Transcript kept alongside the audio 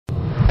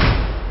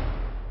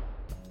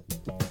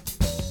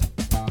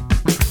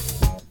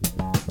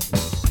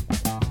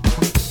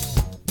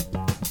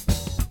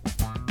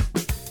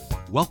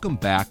Welcome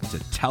back to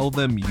Tell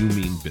Them You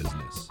Mean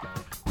Business.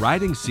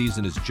 Riding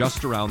season is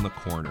just around the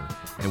corner,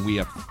 and we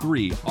have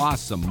three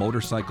awesome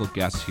motorcycle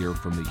guests here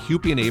from the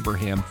Hupy and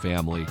Abraham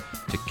family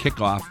to kick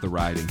off the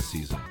riding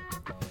season.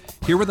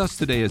 Here with us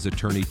today is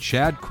attorney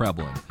Chad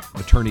Kreblin,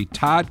 attorney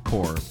Todd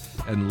Korb,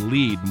 and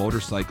lead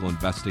motorcycle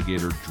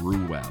investigator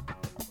Drew Webb.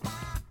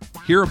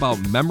 Hear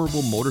about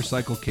memorable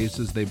motorcycle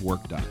cases they've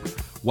worked on,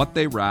 what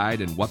they ride,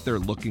 and what they're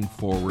looking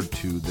forward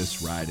to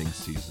this riding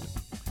season.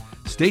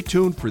 Stay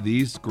tuned for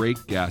these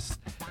great guests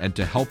and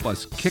to help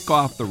us kick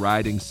off the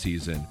riding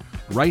season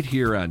right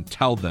here on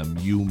Tell Them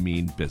You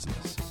Mean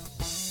Business.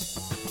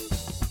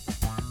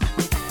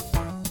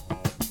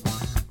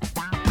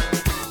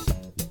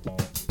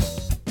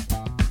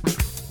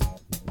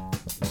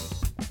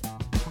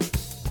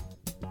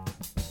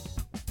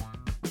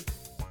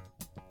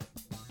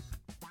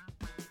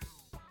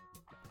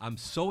 I'm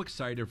so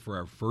excited for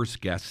our first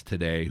guest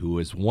today, who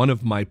is one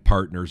of my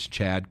partners,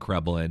 Chad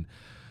Kreblin.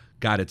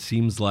 God, it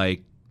seems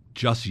like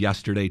just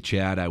yesterday,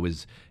 Chad, I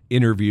was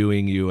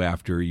interviewing you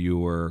after you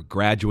were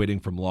graduating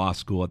from law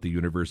school at the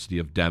University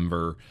of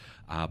Denver.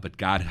 But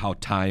God, how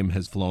time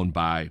has flown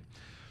by.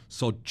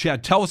 So,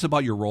 Chad, tell us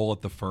about your role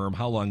at the firm,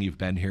 how long you've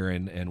been here,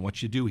 and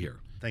what you do here.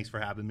 Thanks for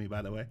having me,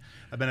 by the way.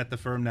 I've been at the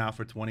firm now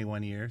for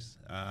 21 years.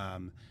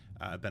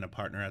 I've been a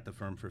partner at the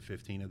firm for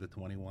 15 of the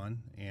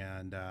 21.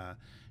 And,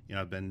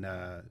 I've been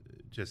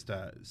just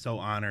so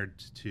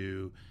honored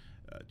to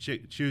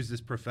choose this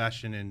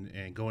profession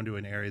and go into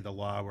an area of the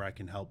law where I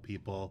can help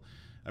people.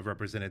 I've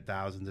represented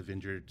thousands of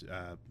injured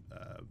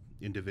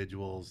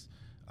individuals,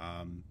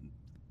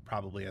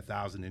 probably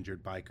 1,000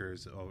 injured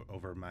bikers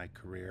over my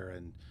career.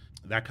 And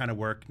that kind of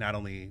work not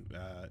only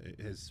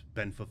has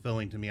been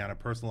fulfilling to me on a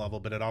personal level,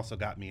 but it also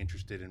got me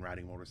interested in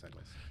riding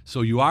motorcycles.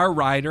 So you are a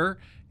rider,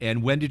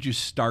 and when did you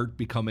start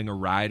becoming a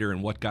rider,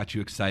 and what got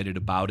you excited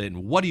about it,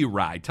 and what do you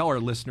ride? Tell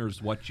our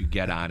listeners what you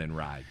get on and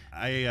ride.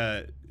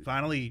 I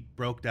finally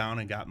broke down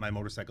and got my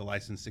motorcycle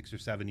license 6 or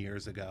 7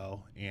 years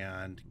ago,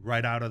 and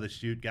right out of the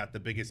chute got the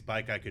biggest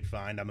bike I could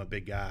find. I'm a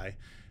big guy.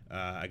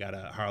 I got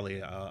a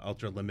Harley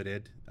Ultra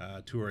Limited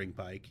touring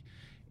bike,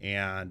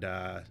 and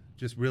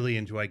just really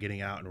enjoy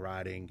getting out and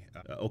riding.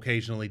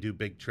 Occasionally do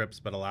big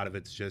trips, but a lot of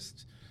it's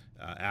just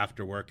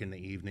after work in the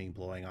evening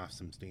blowing off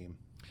some steam.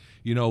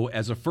 You know,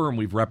 as a firm,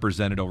 we've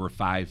represented over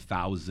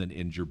 5,000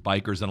 injured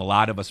bikers, and a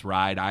lot of us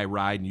ride. I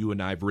ride, and you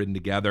and I have ridden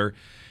together.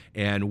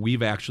 And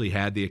we've actually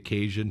had the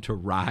occasion to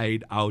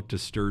ride out to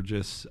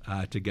Sturgis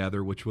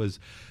together, which was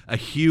a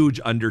huge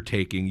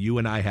undertaking. You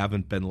and I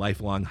haven't been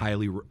lifelong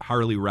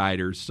Harley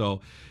riders,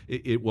 so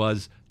it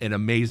was an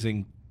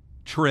amazing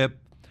trip,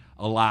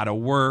 a lot of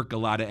work, a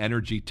lot of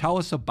energy. Tell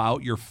us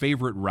about your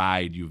favorite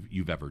ride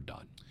you've ever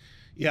done.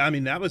 Yeah, I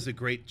mean, that was a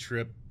great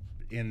trip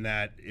in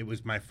that it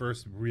was my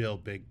first real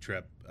big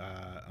trip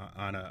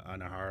on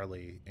a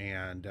Harley.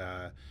 And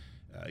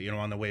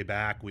on the way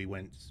back, we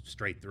went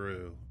straight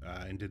through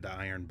and did the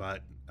Iron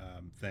Butt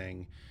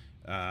thing,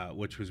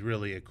 which was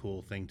really a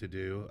cool thing to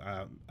do.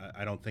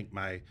 I think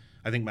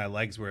my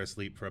legs were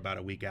asleep for about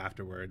a week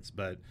afterwards,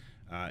 but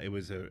it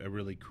was a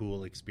really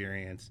cool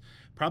experience.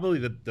 Probably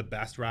the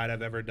best ride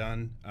I've ever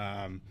done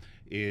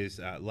is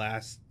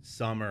last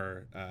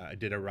summer. I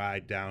did a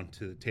ride down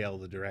to the Tail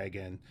of the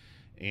Dragon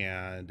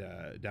and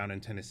down in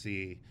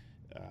Tennessee.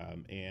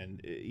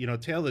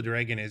 Tail of the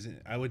Dragon is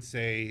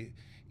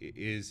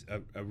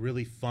a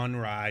really fun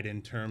ride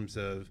in terms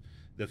of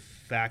the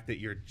fact that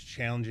you're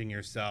challenging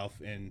yourself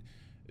and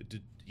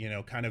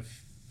kind of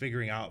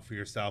figuring out for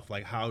yourself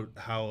like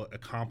how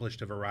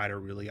accomplished of a rider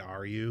really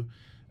are you,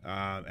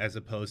 as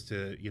opposed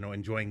to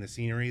enjoying the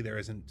scenery. There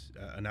isn't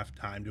enough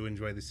time to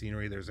enjoy the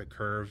scenery. There's a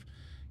curve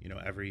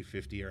every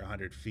 50 or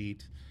 100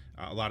 feet.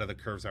 A lot of the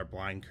curves are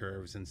blind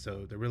curves, and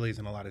so there really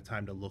isn't a lot of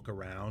time to look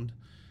around,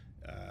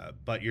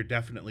 but you're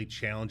definitely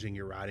challenging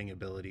your riding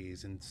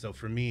abilities. And so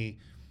for me,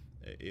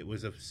 it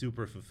was a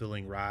super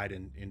fulfilling ride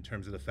in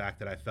terms of the fact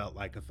that I felt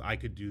like if I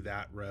could do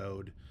that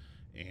road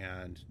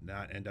and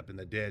not end up in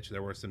the ditch.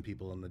 There were some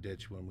people in the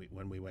ditch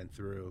when we went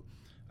through,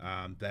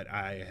 that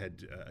I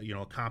had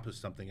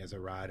accomplished something as a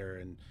rider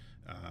and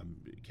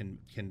can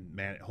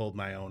hold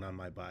my own on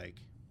my bike.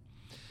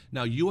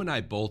 Now, you and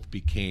I both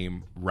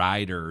became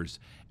riders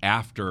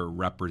after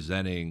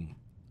representing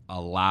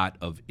a lot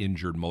of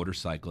injured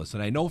motorcyclists.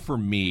 And I know for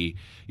me,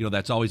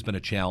 that's always been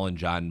a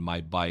challenge on my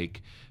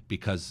bike,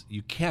 because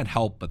you can't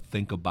help but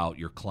think about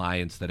your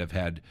clients that have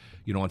had,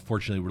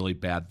 unfortunately, really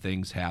bad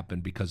things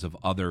happen because of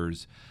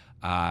others.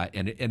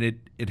 And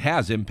it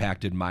has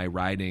impacted my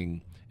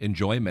riding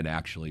enjoyment,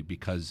 actually,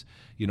 because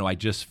I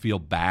just feel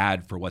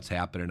bad for what's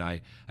happened,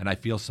 and I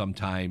feel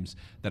sometimes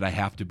that I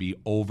have to be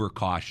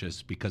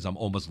overcautious because I'm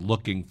almost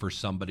looking for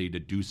somebody to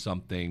do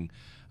something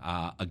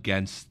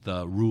against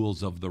the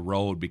rules of the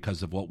road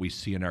because of what we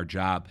see in our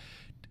job.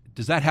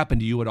 Does that happen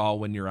to you at all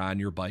when you're on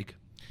your bike?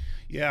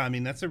 Yeah, I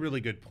mean, that's a really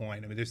good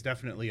point. I mean, there's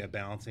definitely a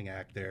balancing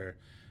act there.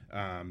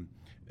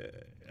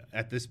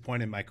 At this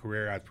point in my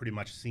career, I've pretty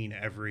much seen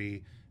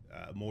every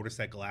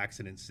motorcycle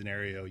accident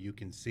scenario you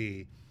can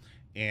see.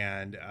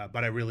 and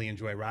but I really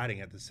enjoy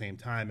riding at the same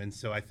time. And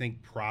so I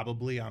think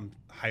probably I'm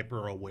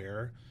hyper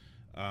aware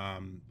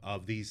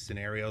of these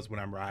scenarios when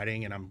I'm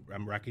riding, and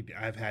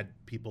I've had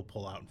people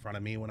pull out in front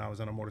of me when I was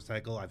on a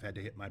motorcycle. I've had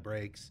to hit my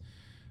brakes.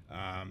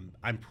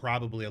 I'm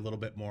probably a little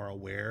bit more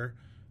aware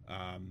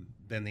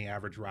than the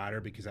average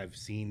rider because I've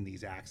seen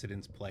these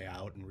accidents play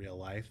out in real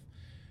life.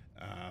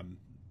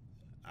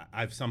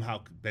 I've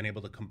somehow been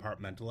able to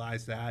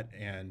compartmentalize that,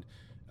 and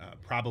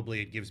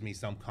probably it gives me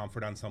some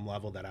comfort on some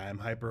level that I am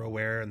hyper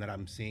aware and that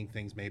I'm seeing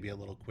things maybe a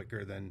little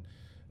quicker than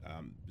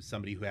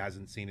somebody who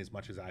hasn't seen as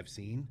much as I've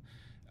seen.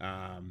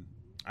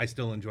 I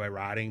still enjoy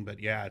riding, but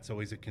yeah, it's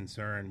always a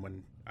concern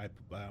when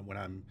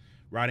I'm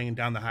riding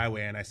down the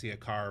highway and I see a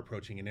car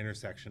approaching an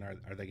intersection.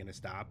 Are they going to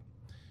stop?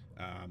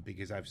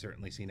 Because I've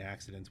certainly seen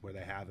accidents where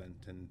they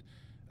haven't, and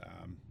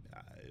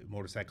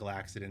motorcycle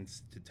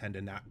accidents tend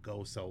to not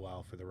go so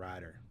well for the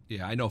rider.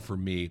 Yeah, I know for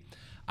me,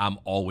 I'm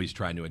always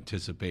trying to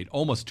anticipate,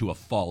 almost to a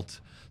fault,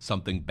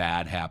 something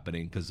bad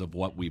happening because of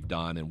what we've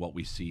done and what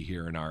we see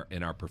here in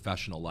our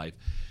professional life.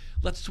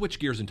 Let's switch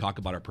gears and talk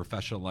about our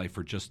professional life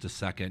for just a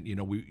second. You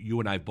know,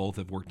 you and I both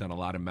have worked on a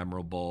lot of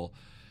memorable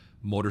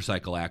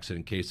motorcycle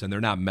accident cases, and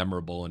they're not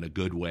memorable in a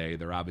good way.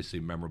 They're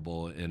obviously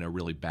memorable in a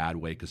really bad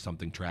way because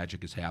something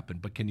tragic has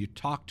happened. But can you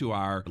talk to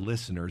our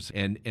listeners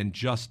and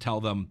just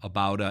tell them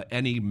about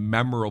any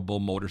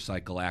memorable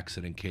motorcycle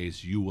accident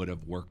case you would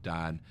have worked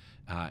on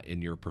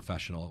in your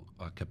professional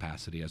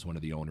capacity as one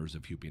of the owners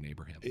of Hupy and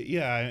Abraham?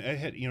 Yeah, I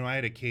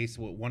had a case,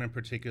 one in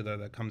particular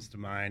that comes to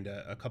mind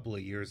a couple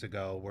of years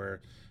ago,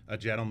 where a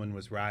gentleman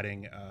was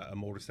riding a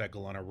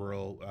motorcycle on a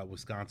rural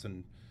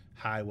Wisconsin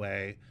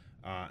highway,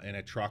 and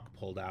a truck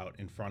pulled out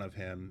in front of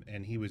him,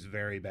 and he was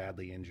very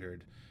badly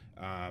injured.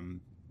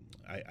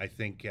 I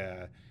think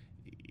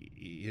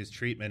his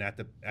treatment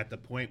at the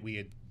point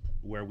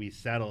where we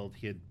settled,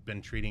 he had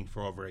been treating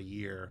for over a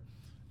year,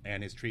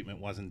 and his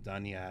treatment wasn't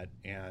done yet.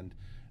 And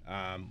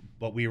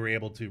but we were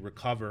able to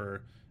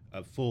recover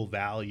a full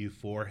value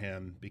for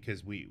him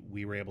because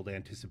we were able to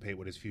anticipate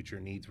what his future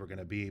needs were going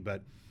to be.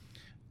 But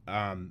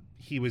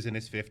he was in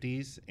his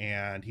 50s,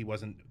 and he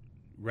wasn't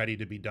ready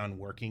to be done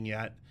working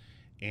yet.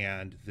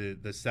 And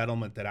the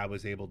settlement that I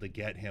was able to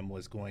get him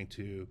was going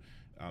to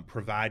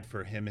provide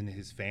for him and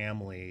his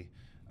family,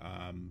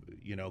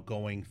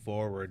 going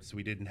forward, so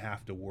we didn't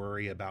have to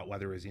worry about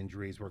whether his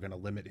injuries were going to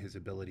limit his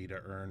ability to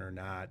earn or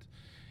not.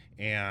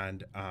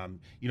 And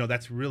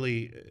that's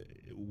really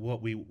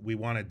what we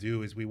want to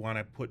do, is we want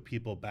to put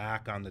people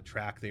back on the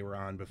track they were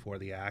on before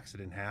the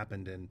accident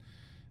happened.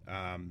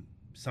 And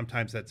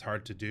sometimes that's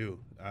hard to do.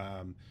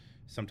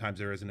 Sometimes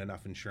there isn't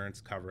enough insurance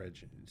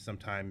coverage.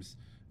 Sometimes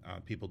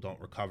people don't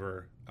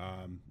recover.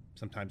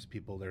 Sometimes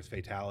there's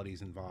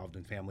fatalities involved,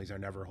 and families are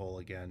never whole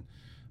again.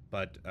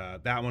 But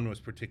that one was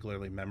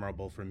particularly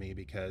memorable for me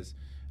because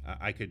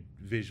I could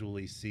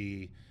visually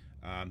see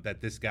that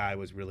this guy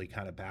was really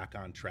kind of back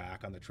on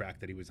the track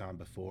that he was on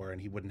before,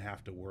 and he wouldn't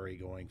have to worry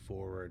going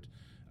forward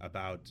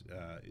about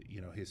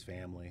his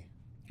family.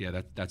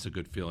 Yeah, that's a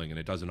good feeling, and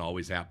it doesn't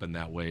always happen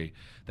that way,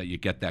 that you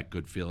get that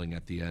good feeling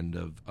at the end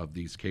of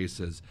these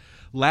cases.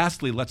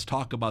 Lastly, let's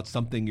talk about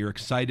something you're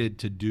excited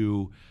to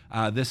do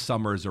this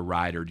summer as a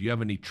rider. Do you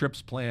have any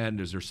trips planned?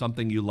 Is there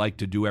something you like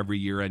to do every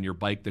year on your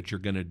bike that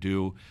you're going to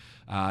do?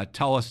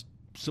 Tell us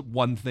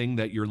one thing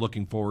that you're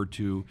looking forward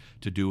to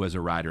do as a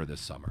rider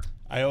this summer.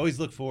 I always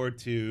look forward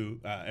to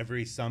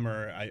every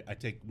summer. I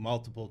take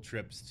multiple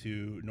trips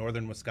to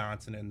northern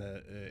Wisconsin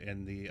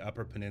and the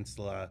Upper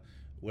Peninsula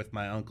with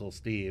my uncle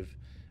Steve,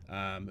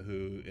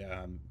 who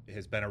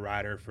has been a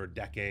rider for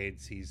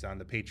decades. He's on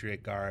the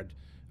Patriot Guard,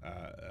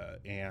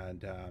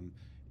 and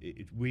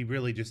we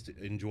really just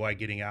enjoy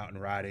getting out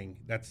and riding.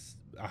 That's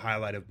a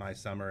highlight of my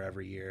summer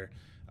every year.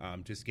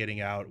 Just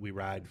getting out. We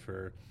ride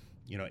for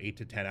 8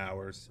 to 10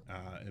 hours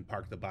and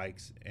park the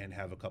bikes and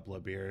have a couple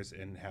of beers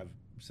and have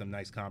some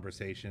nice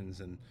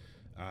conversations. And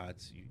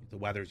the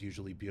weather's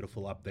usually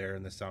beautiful up there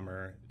in the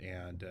summer,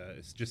 and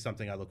it's just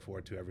something I look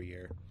forward to every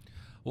year.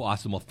 Well,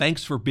 awesome. Well,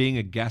 thanks for being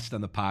a guest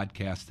on the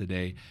podcast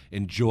today.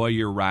 Enjoy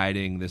your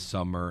riding this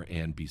summer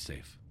and be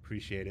safe.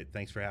 Appreciate it.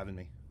 Thanks for having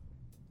me.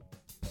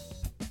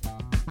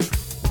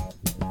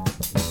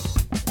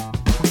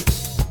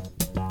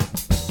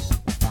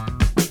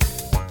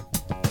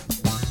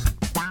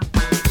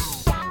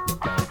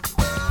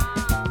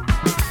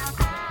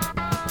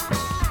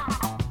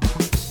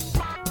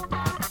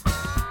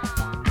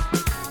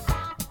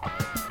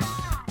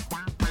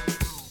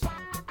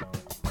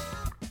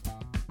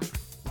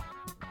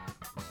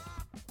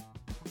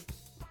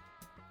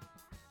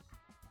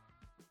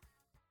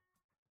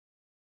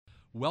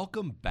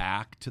 Welcome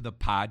back to the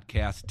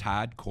podcast.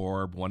 Todd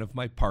Korb, one of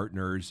my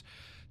partners.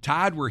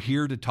 Todd, we're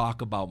here to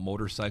talk about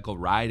motorcycle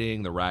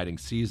riding, the riding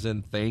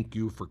season. Thank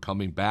you for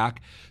coming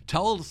back.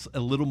 Tell us a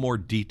little more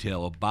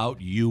detail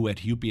about you at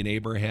Hupy and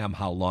Abraham,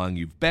 how long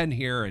you've been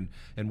here, and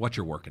what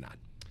you're working on.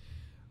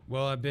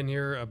 Well, I've been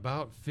here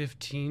about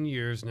 15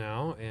 years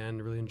now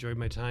and really enjoyed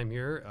my time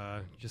here.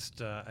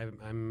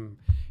 I'm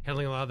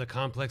handling a lot of the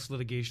complex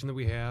litigation that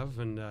we have,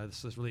 and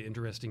this is really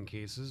interesting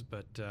cases,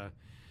 but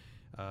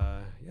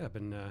I've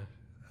been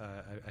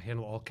I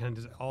handle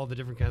all the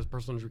different kinds of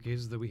personal injury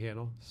cases that we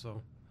handle.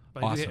 So,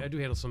 but Awesome. I do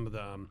handle some of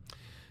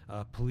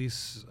the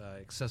police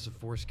excessive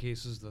force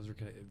cases. Those are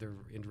they're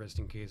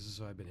interesting cases.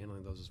 So I've been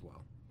handling those as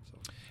well. So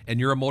And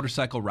you're a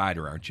motorcycle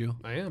rider, aren't you?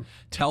 I am.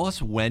 Tell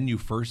us when you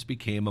first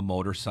became a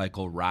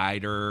motorcycle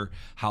rider,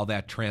 how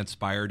that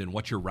transpired, and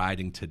what you're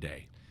riding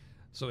today.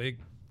 So it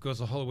goes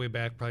the whole way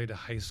back probably to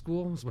high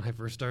school. Was when I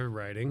first started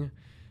riding.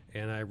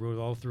 And I rode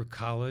all through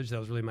college. That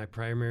was really my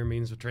primary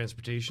means of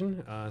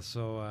transportation.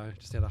 So I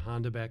just had a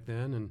Honda back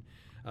then, and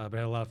but I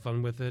had a lot of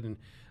fun with it. And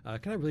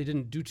kind of really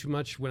didn't do too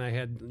much when I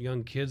had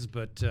young kids,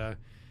 but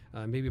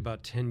maybe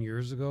about 10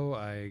 years ago,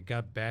 I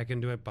got back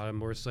into it, bought a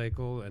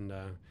motorcycle, and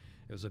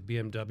it was a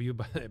BMW,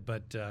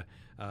 but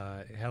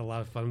had a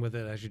lot of fun with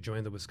it. I actually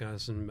joined the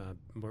Wisconsin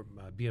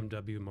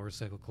BMW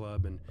Motorcycle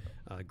Club, and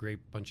a great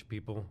bunch of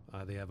people.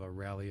 They have a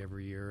rally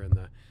every year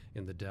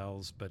in the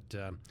Dells, but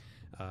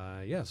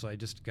so I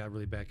just got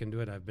really back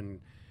into it. I've been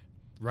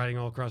riding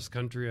all across the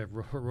country. I've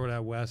rode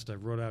out west.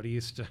 I've rode out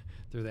east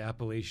through the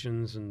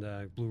Appalachians and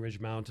Blue Ridge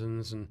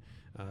Mountains and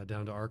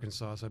down to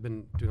Arkansas. So I've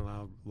been doing a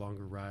lot of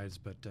longer rides,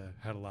 but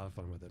had a lot of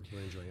fun with it.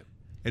 Really enjoying it.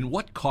 And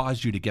what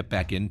caused you to get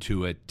back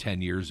into it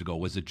 10 years ago?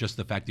 Was it just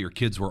the fact that your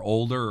kids were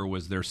older, or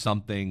was there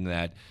something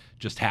that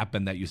just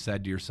happened that you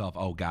said to yourself,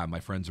 oh, God,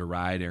 my friends are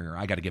riding, or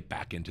I got to get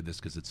back into this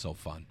because it's so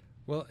fun?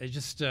 Well, it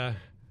just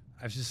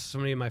so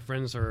many of my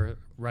friends are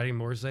riding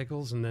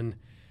motorcycles, and then,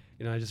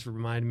 it just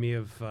reminded me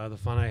of the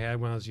fun I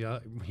had when I was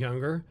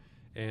younger,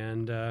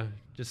 and I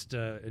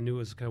knew it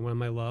was kind of one of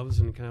my loves,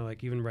 and kind of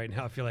like even right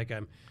now, I feel like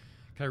I'm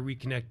kind of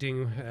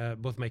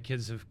reconnecting. Both my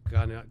kids have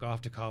gone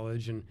off to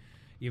college, and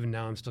even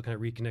now I'm still kind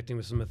of reconnecting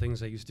with some of the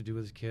things I used to do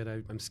as a kid.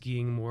 I'm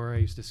skiing more. I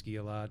used to ski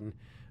a lot, and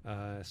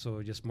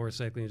so just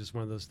motorcycling is just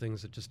one of those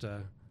things that just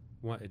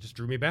it just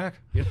drew me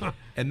back.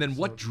 And then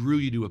what drew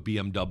you to a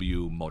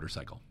BMW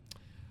motorcycle?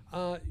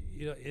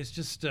 It's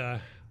just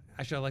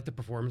actually I like the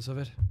performance of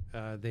it.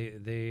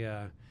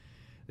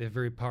 They're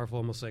very powerful,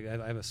 almost like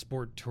I have a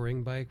sport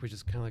touring bike, which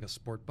is kind of like a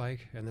sport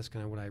bike, and that's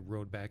kind of what I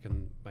rode back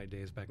in my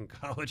days back in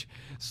college.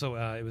 So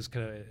I was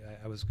kind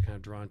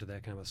of drawn to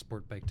that kind of a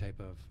sport bike type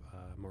of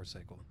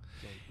motorcycle.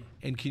 So.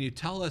 And can you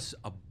tell us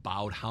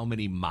about how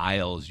many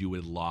miles you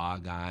would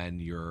log on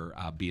your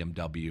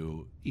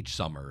BMW each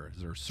summer?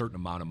 Is there a certain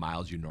amount of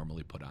miles you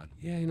normally put on?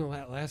 Yeah,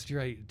 last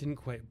year I didn't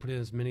quite put in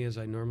as many as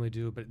I normally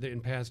do, but in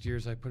past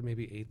years I put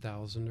maybe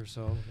 8,000 or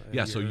so.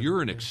 Yeah, so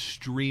you're an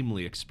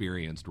extremely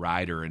experienced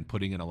rider and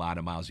putting in a lot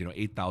of miles.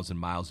 8,000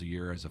 miles a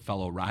year as a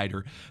fellow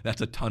rider,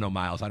 that's a ton of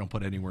miles. I don't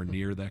put anywhere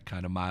near that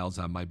kind of miles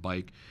on my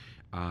bike.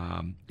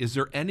 Is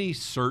there any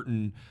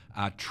certain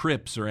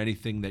trips or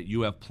anything that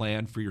you have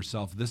planned for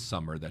yourself this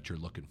summer that you're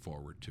looking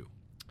forward to?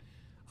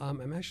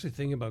 I'm actually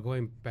thinking about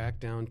going back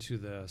down to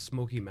the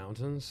Smoky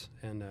Mountains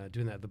and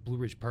doing that. The Blue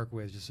Ridge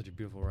Parkway is just such a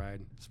beautiful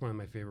ride. It's one of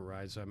my favorite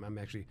rides. So I'm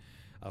actually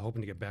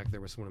hoping to get back there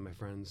with one of my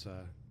friends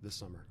this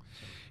summer.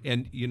 So.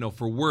 And,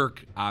 for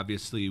work,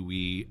 obviously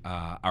we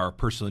are a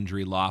personal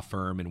injury law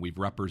firm, and we've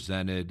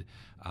represented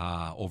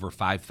over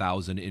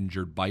 5,000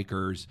 injured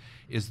bikers.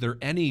 Is there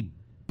any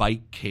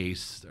bike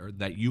case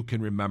that you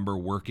can remember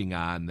working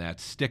on that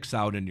sticks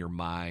out in your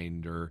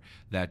mind or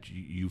that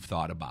you've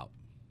thought about?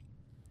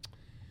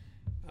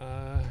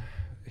 I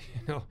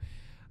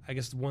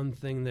guess the one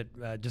thing that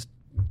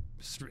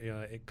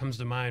it comes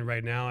to mind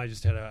right now, I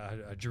just had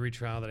a jury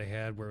trial that I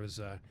had where it was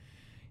a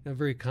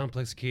very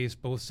complex case.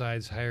 Both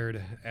sides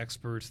hired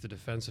experts. The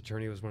defense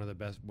attorney was one of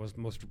the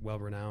most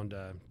well-renowned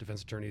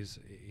defense attorneys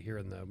here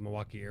in the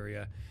Milwaukee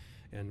area,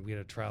 and we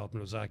had a trial up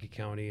in Ozaki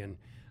County, and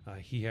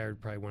he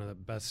hired probably one of the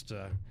best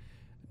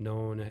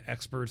known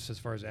experts as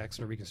far as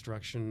accident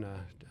reconstruction.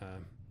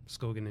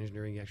 Skogan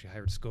Engineering, he actually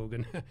hired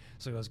Skogan.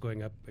 So I was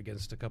going up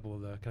against a couple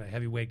of the kind of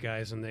heavyweight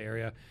guys in the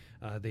area.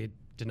 They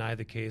denied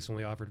the case,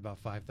 only offered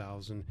about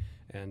 $5,000,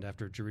 and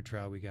after a jury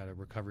trial, we got a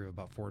recovery of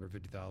about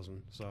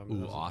 $450,000. So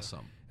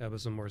Awesome. That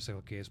was a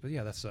motorcycle case, but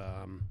yeah, that's.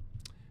 I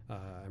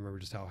remember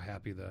just how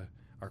happy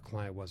our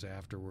client was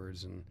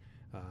afterwards, and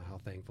how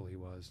thankful he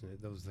was. And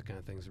those are the kind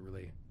of things that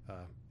really,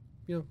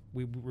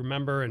 we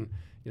remember, and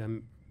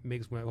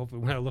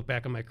hopefully when I look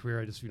back on my career,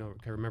 I just kind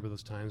of remember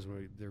those times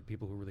when there are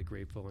people who were really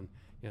grateful and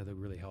that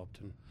really helped.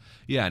 And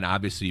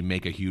obviously you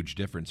make a huge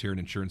difference. Here an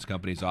insurance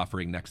company is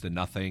offering next to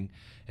nothing,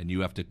 and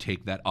you have to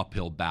take that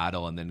uphill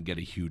battle and then get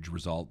a huge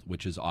result,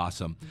 which is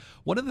awesome.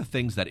 One of the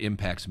things that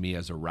impacts me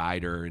as a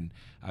rider, and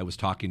I was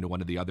talking to one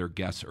of the other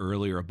guests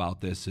earlier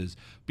about this, is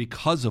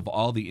because of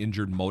all the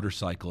injured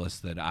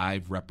motorcyclists that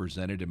I've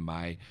represented in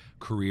my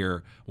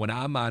career, when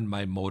I'm on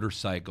my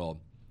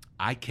motorcycle,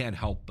 I can't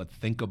help but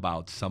think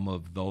about some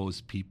of those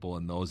people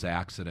and those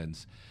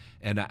accidents.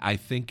 And I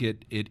think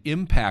it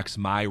impacts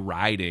my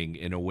riding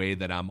in a way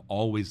that I'm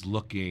always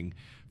looking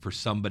for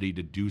somebody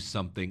to do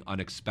something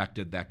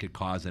unexpected that could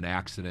cause an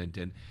accident.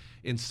 And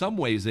in some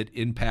ways, it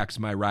impacts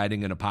my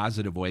riding in a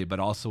positive way, but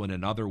also in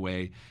another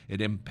way,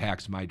 it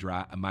impacts my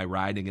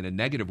riding in a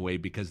negative way,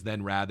 because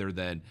then rather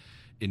than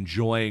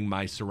enjoying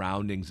my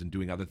surroundings and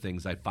doing other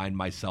things, I find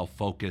myself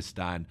focused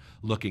on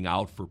looking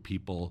out for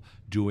people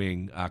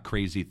doing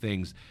crazy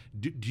things.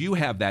 Do you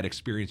have that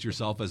experience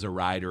yourself as a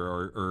rider,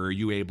 or are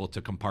you able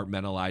to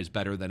compartmentalize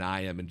better than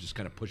I am and just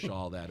kind of push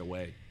all that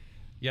away?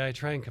 Yeah, I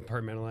try and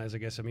compartmentalize, I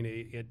guess. I mean,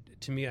 it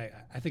to me, I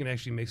think it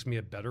actually makes me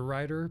a better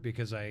rider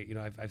because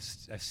I've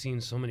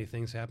seen so many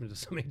things happen to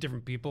so many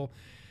different people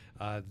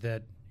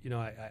that,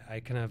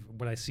 I kind of,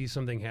 when I see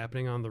something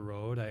happening on the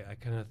road, I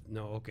kind of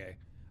know, okay,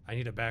 I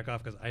need to back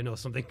off because I know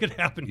something could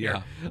happen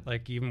here.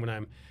 Like even when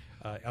I'm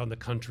out in the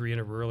country in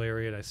a rural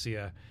area and I see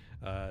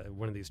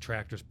one of these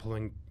tractors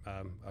pulling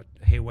a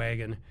hay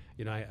wagon,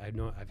 I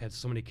know I've had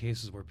so many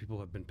cases where people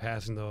have been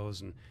passing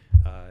those and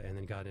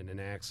then got in an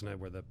accident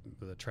where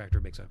the tractor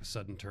makes a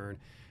sudden turn,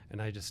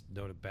 and I just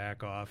know to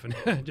back off, and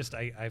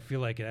I feel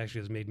like it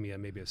actually has made me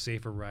maybe a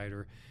safer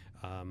rider.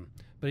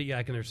 But yeah,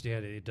 I can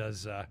understand it. It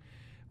does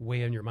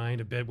weigh on your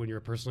mind a bit when you're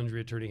a personal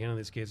injury attorney handling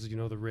these cases. You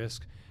know the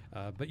risk.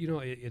 But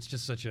it's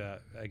just such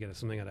it's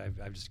something that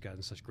I've just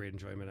gotten such great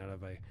enjoyment out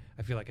of. I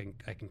feel like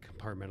I can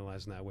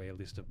compartmentalize in that way at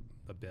least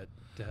a bit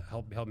to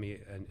help me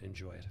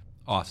enjoy it.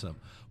 Awesome.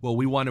 Well,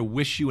 we want to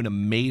wish you an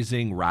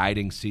amazing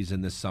riding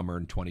season this summer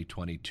in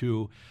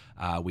 2022.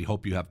 We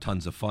hope you have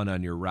tons of fun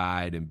on your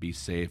ride and be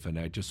safe. And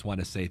I just want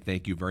to say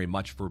thank you very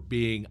much for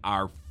being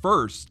our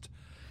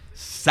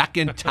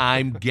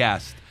second-time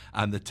guest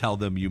on the Tell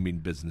Them You Mean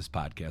Business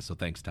podcast. So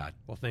thanks, Todd.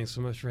 Well, thanks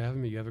so much for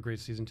having me. You have a great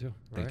season too.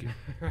 Thank you.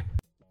 All right.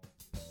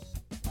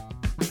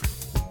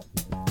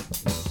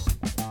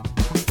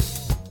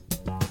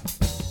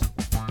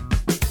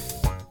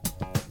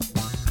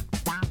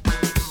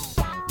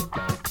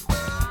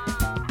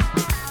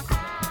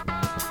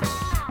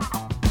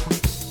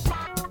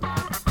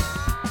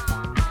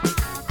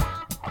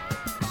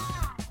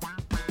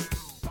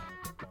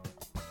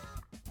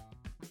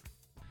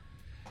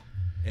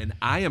 And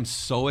I am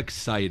so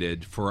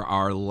excited for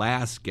our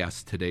last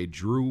guest today,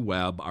 Drew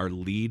Webb, our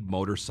lead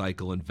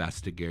motorcycle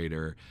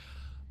investigator.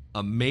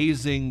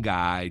 Amazing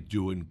guy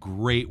doing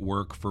great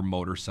work for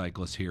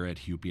motorcyclists here at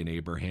Hupy and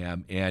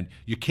Abraham. And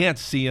you can't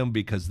see him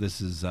because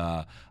this is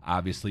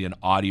obviously an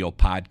audio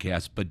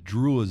podcast, but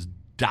Drew is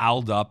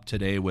dialed up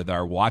today with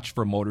our Watch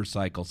for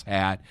Motorcycles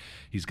hat.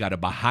 He's got a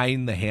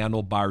Behind the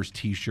Handlebars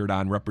t-shirt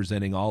on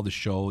representing all the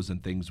shows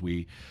and things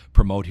we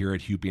promote here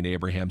at Hupy and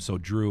Abraham. So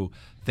Drew,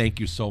 thank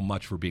you so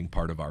much for being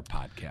part of our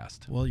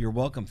podcast. Well, you're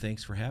welcome.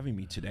 Thanks for having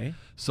me today.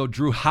 So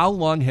Drew, how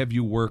long have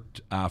you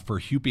worked for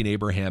Hupy and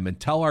Abraham? And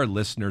tell our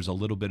listeners a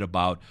little bit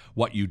about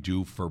what you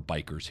do for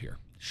bikers here.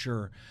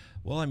 Sure.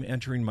 Well, I'm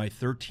entering my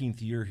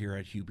 13th year here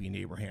at Hupy and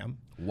Abraham.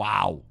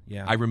 Wow.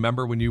 Yeah. I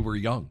remember when you were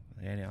young.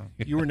 I know.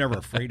 You were never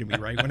afraid of me,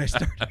 right, when I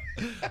started?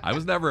 I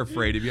was never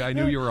afraid of you. I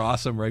knew you were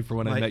awesome right from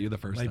when I met you the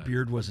first time. My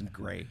beard wasn't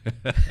gray.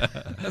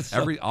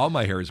 All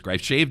my hair is gray. I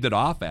shaved it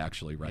off,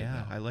 actually, right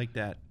now. Yeah, I like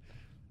that.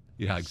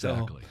 Yeah,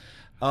 exactly.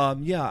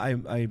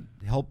 I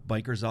help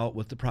bikers out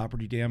with the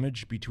property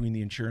damage between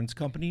the insurance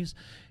companies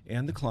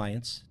and the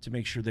clients to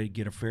make sure they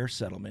get a fair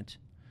settlement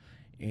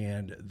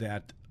and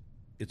that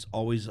it's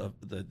always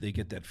they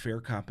get that fair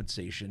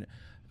compensation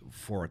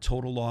for a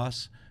total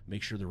loss,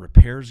 make sure the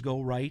repairs go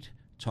right,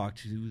 talk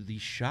to the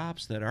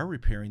shops that are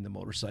repairing the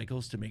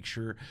motorcycles to make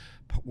sure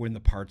when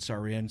the parts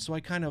are in. So I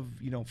kind of,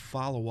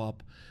 follow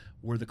up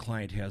where the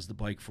client has the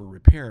bike for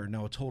repair.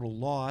 Now, a total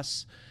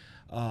loss,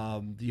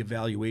 the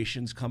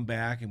evaluations come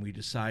back and we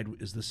decide,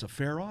 is this a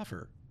fair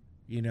offer?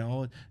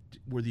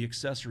 Were the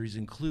accessories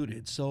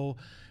included? So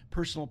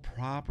personal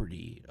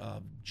property,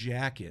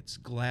 jackets,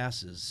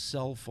 glasses,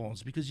 cell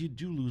phones, because you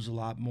do lose a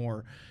lot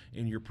more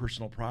in your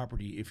personal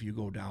property if you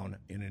go down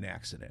in an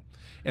accident.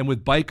 And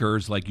with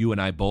bikers, like you and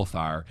I both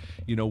are,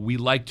 we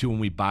like to, when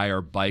we buy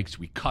our bikes,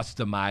 we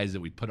customize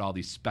it, we put all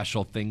these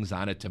special things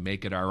on it to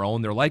make it our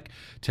own. They're like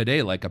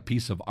a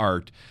piece of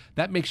art.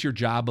 That makes your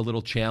job a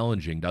little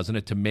challenging, doesn't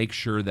it, to make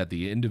sure that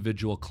the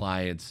individual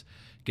clients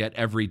get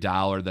every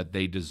dollar that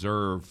they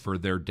deserve for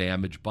their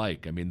damaged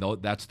bike. I mean,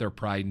 that's their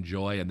pride and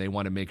joy, and they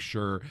want to make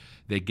sure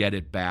they get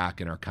it back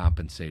and are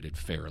compensated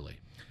fairly.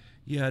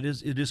 Yeah, it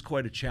is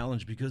quite a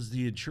challenge because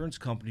the insurance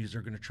companies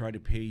are going to try to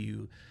pay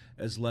you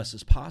as less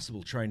as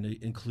possible, trying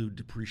to include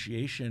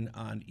depreciation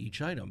on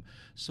each item.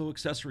 So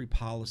accessory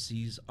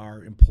policies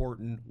are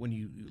important when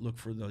you look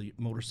for the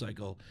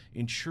motorcycle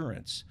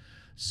insurance.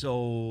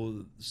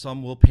 So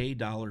some will pay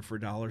dollar for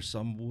dollar,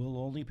 some will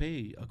only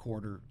pay a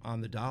quarter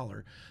on the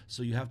dollar.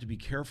 So you have to be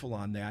careful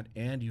on that,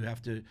 and you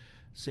have to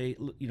say,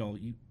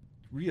 you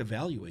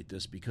reevaluate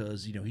this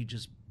because, he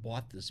just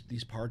bought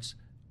these parts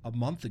a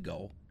month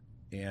ago,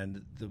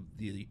 and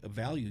the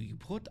value you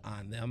put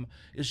on them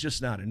is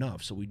just not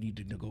enough. So we need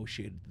to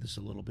negotiate this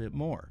a little bit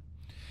more.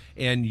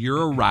 And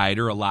you're a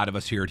rider. A lot of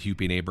us here at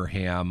Hupy and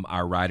Abraham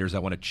are riders. I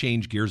want to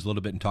change gears a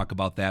little bit and talk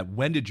about that.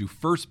 When did you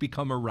first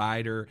become a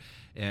rider,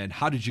 and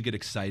how did you get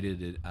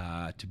excited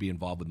to be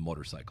involved with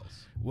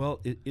motorcycles? Well,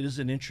 it is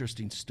an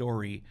interesting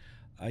story.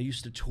 I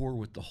used to tour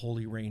with the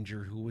Holy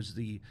Ranger, who was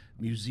the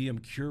museum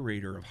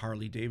curator of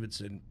Harley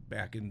Davidson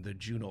back in the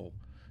Juneau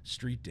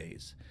street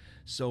days.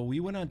 So we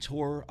went on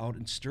tour out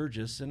in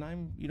Sturgis, and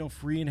I'm,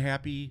 free and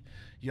happy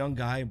young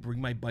guy. I bring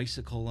my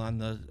bicycle on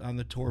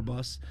the tour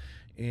bus,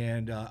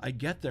 and I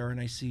get there and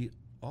I see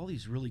all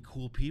these really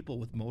cool people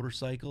with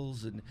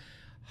motorcycles, and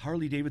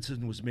Harley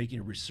Davidson was making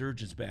a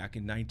resurgence back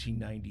in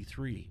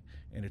 1993,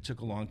 and it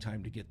took a long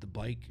time to get the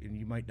bike, and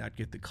you might not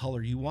get the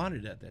color you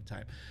wanted at that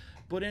time.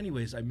 But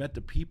anyways, I met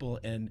the people,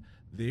 and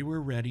they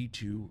were ready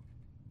to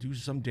do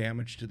some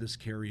damage to this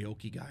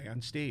karaoke guy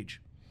on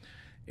stage.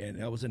 And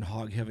that was in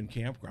Hog Heaven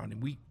Campground.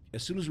 And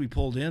as soon as we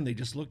pulled in, they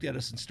just looked at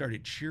us and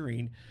started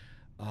cheering.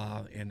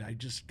 And I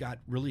just got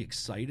really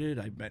excited.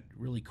 I met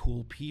really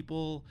cool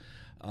people.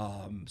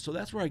 So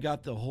that's where I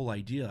got the whole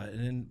idea. And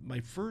then my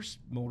first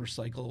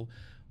motorcycle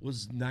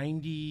was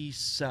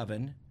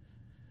 97,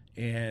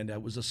 and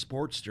it was a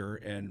Sportster.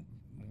 And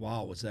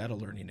wow, was that a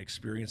learning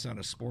experience on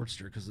a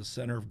Sportster, because the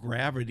center of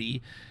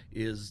gravity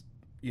is,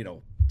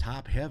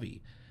 top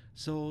heavy.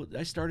 So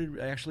I started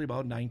actually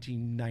about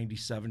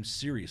 1997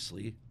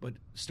 seriously, but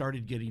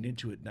started getting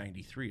into it in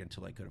 93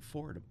 until I could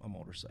afford a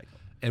motorcycle.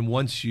 And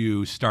once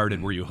you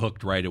started, were you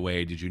hooked right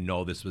away? Did you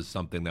know this was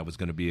something that was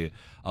going to be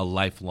a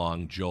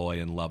lifelong joy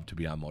and love to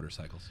be on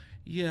motorcycles?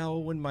 Yeah,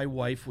 when my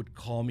wife would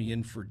call me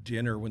in for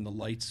dinner when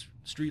the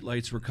street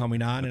lights were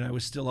coming on, and I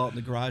was still out in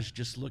the garage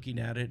just looking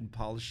at it and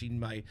polishing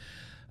my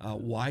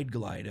Wide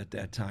Glide at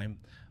that time.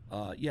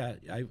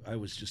 I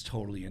was just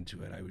totally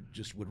into it. I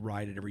would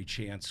ride it every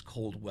chance.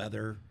 Cold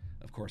weather.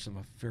 Of course, I'm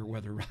a fair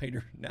weather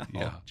rider now,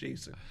 Yeah.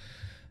 Jason.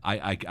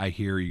 I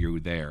hear you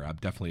there. I'm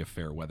definitely a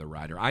fair weather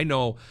rider. I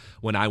know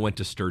when I went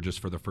to Sturgis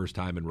for the first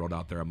time and rode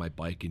out there on my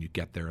bike, and you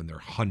get there and there are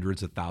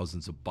hundreds of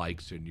thousands of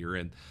bikes, and you're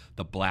in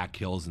the Black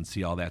Hills and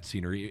see all that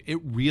scenery. It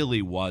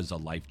really was a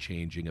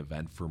life-changing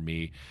event for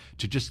me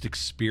to just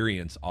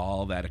experience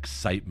all that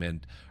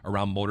excitement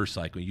around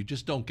motorcycling. You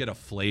just don't get a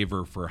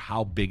flavor for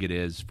how big it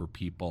is for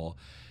people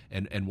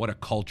and what a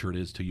culture it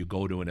is till you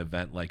go to an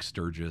event like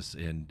Sturgis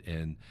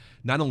and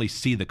not only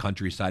see the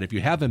countryside. If you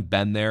haven't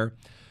been there,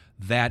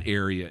 that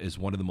area is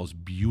one of the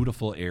most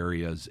beautiful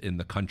areas in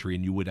the country,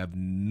 and you would have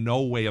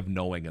no way of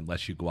knowing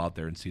unless you go out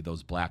there and see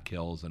those Black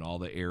Hills and all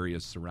the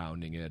areas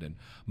surrounding it, and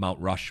Mount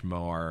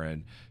Rushmore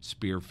and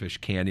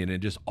Spearfish Canyon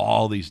and just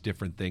all these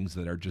different things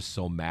that are just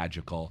so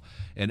magical.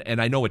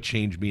 And I know it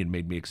changed me and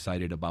made me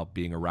excited about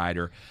being a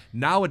rider.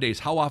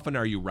 Nowadays, how often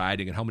are you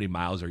riding, and how many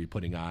miles are you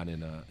putting on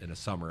in a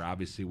summer?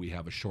 Obviously, we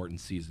have a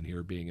shortened season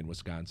here being in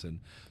Wisconsin.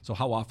 So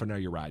how often are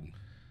you riding?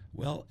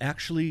 Well,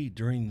 actually,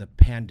 during the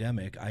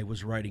pandemic, I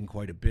was riding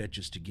quite a bit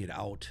just to get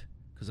out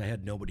because I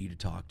had nobody to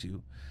talk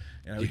to.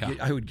 And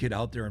I would get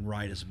out there and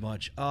ride as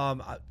much.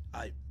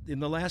 In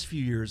the last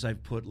few years,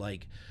 I've put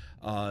like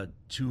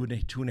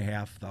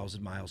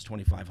 2,500 miles,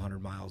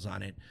 2,500 miles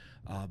on it.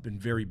 Been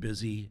very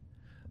busy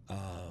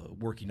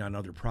working on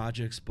other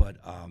projects, but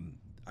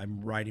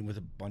I'm riding with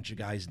a bunch of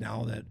guys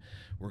now that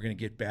we're going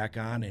to get back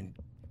on and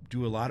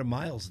do a lot of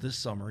miles this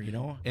summer,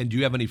 And do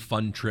you have any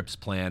fun trips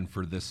planned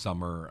for this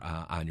summer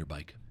on your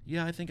bike?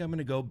 Yeah, I think I'm going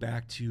to go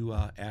back to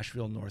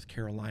Asheville, North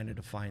Carolina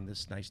to find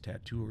this nice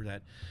tattooer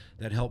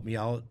that helped me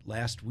out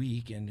last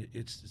week, and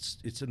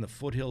it's in the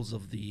foothills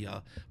of the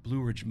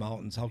Blue Ridge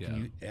Mountains. How can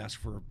you ask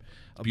for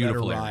a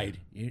Beautiful better area.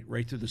 ride?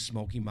 Right through the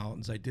Smoky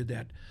Mountains. I did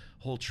that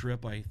whole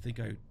trip. I think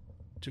I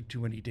took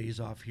too many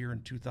days off here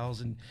in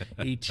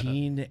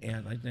 2018,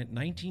 and I did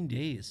 19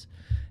 days,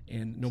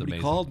 and nobody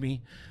called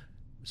me.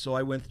 So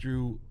I went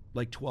through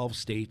like 12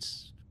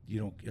 states,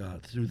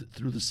 through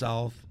the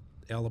South,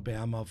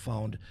 Alabama,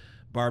 found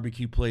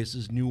barbecue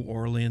places, New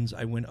Orleans.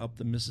 I went up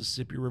the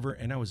Mississippi River,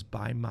 and I was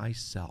by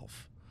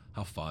myself.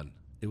 How fun.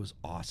 It was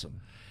awesome.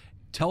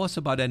 Tell us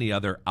about any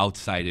other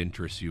outside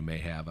interests you may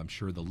have. I'm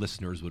sure the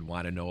listeners would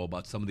want to know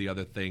about some of the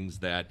other things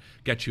that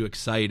get you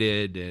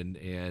excited,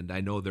 and I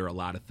know there are a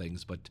lot of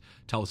things, but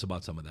tell us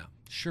about some of them.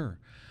 Sure.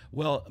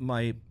 Well,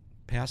 my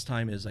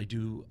pastime is I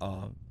do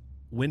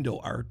window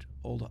art,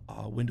 old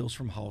windows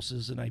from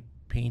houses, and I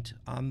paint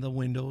on the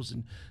windows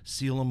and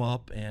seal them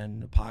up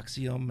and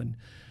epoxy them and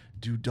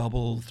do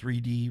double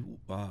 3D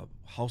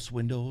house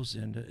windows,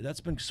 and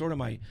that's been sort of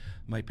my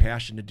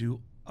passion to do.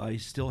 I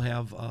still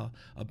have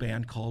a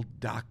band called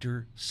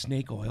Dr.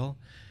 Snake Oil,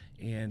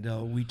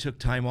 and we took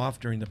time off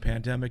during the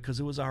pandemic because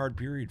it was a hard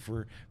period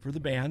for the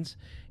bands,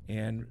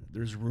 and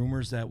there's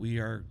rumors that we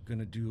are going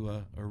to do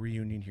a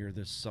reunion here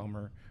this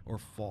summer or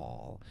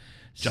fall.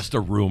 Just a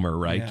rumor,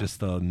 right? Yeah.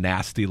 Just a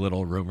nasty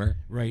little rumor.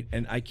 Right,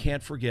 and I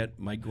can't forget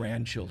my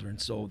grandchildren,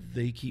 so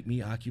they keep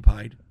me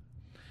occupied.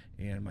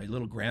 And my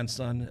little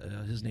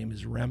grandson, his name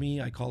is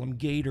Remy. I call him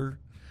Gator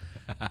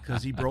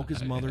because he broke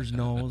his mother's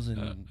nose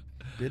and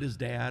bit his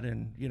dad,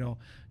 and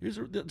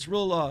it's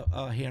real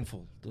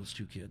handful, those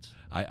two kids.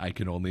 I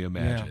can only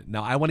imagine. Yeah.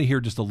 Now I want to hear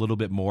just a little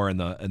bit more in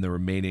the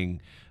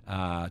remaining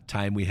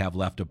time we have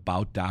left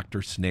about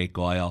Dr. Snake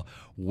Oil.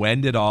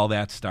 When did all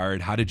that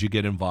start? How did you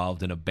get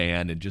involved in a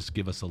band? And just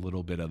give us a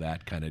little bit of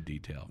that kind of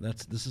detail.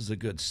 This is a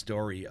good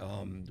story.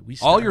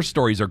 All your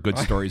stories are good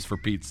stories, for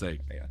Pete's sake.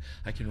 Yeah,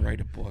 I can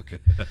write a book.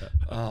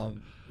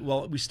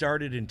 Well, we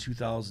started in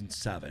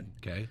 2007.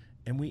 Okay.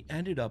 And we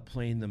ended up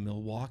playing the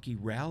Milwaukee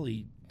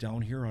Rally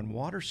down here on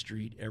Water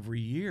Street every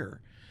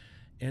year.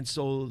 And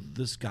so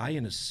this guy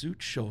in a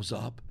suit shows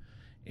up,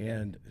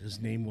 and his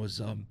name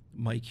was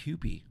Mike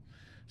Hupy.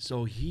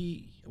 So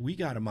we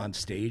got him on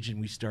stage,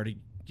 and we started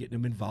getting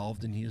him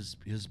involved in his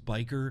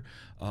biker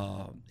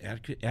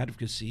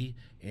advocacy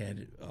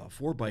and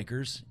for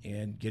bikers,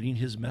 and getting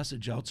his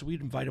message out. So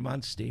we'd invite him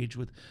on stage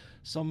with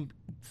some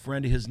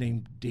friend of his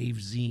named Dave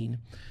Zine.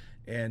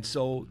 And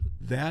so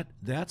that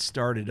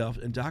started up,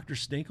 and Dr.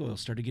 Snake Oil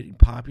started getting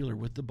popular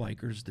with the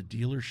bikers, the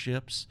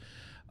dealerships.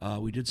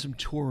 We did some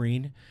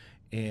touring,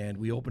 and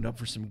we opened up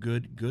for some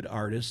good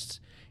artists,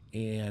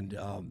 and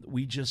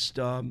we just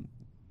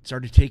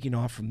started taking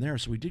off from there.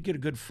 So we did get a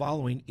good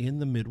following in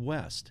the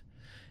Midwest,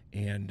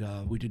 and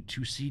we did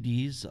 2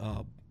 CDs.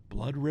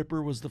 Blood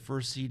Ripper was the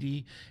first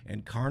CD,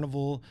 and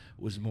Carnival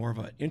was more of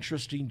an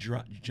interesting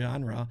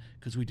genre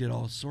because we did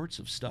all sorts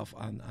of stuff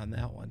on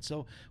that one.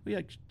 So we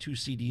had 2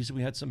 CDs, and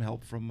we had some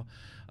help from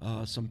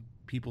some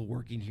people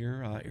working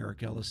here.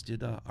 Eric Ellis did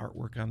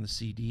artwork on the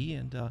CD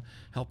and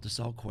helped us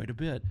out quite a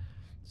bit.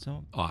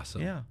 So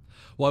awesome. Yeah.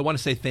 Well, I want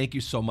to say thank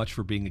you so much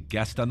for being a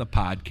guest on the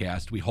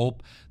podcast. We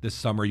hope this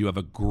summer you have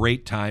a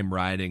great time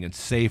riding and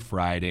safe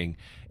riding.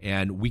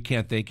 And we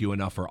can't thank you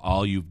enough for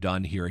all you've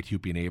done here at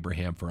Hupy and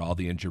Abraham for all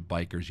the injured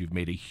bikers. You've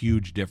made a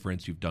huge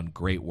difference. You've done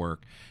great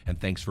work. And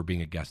thanks for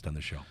being a guest on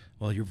the show.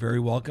 Well, you're very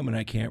welcome, and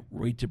I can't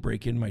wait to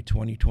break in my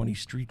 2020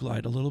 Street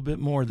Glide a little bit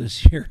more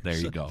this year. There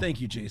you go.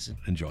 Thank you, Jason.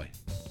 Enjoy.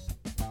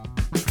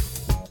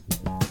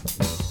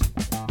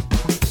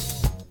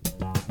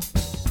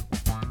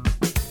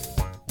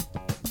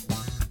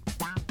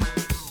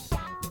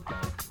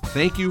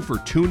 Thank you for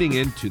tuning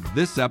in to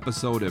this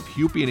episode of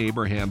Hupy and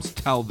Abraham's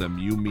Tell Them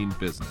You Mean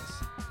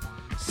Business.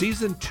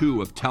 Season 2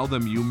 of Tell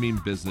Them You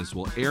Mean Business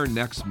will air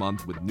next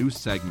month with new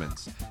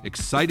segments,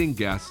 exciting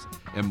guests,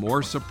 and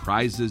more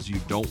surprises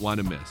you don't want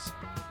to miss.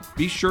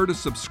 Be sure to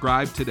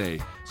subscribe today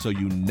so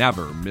you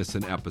never miss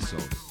an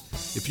episode.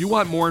 If you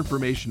want more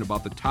information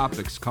about the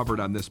topics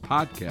covered on this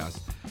podcast,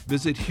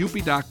 visit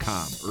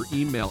Hupy.com or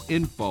email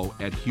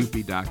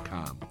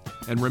info@Hupy.com.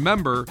 And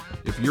remember,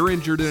 if you're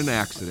injured in an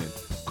accident,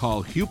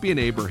 call Hupy and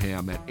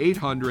Abraham at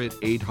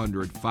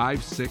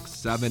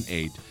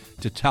 800-800-5678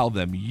 to tell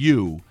them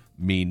you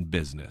mean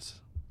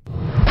business.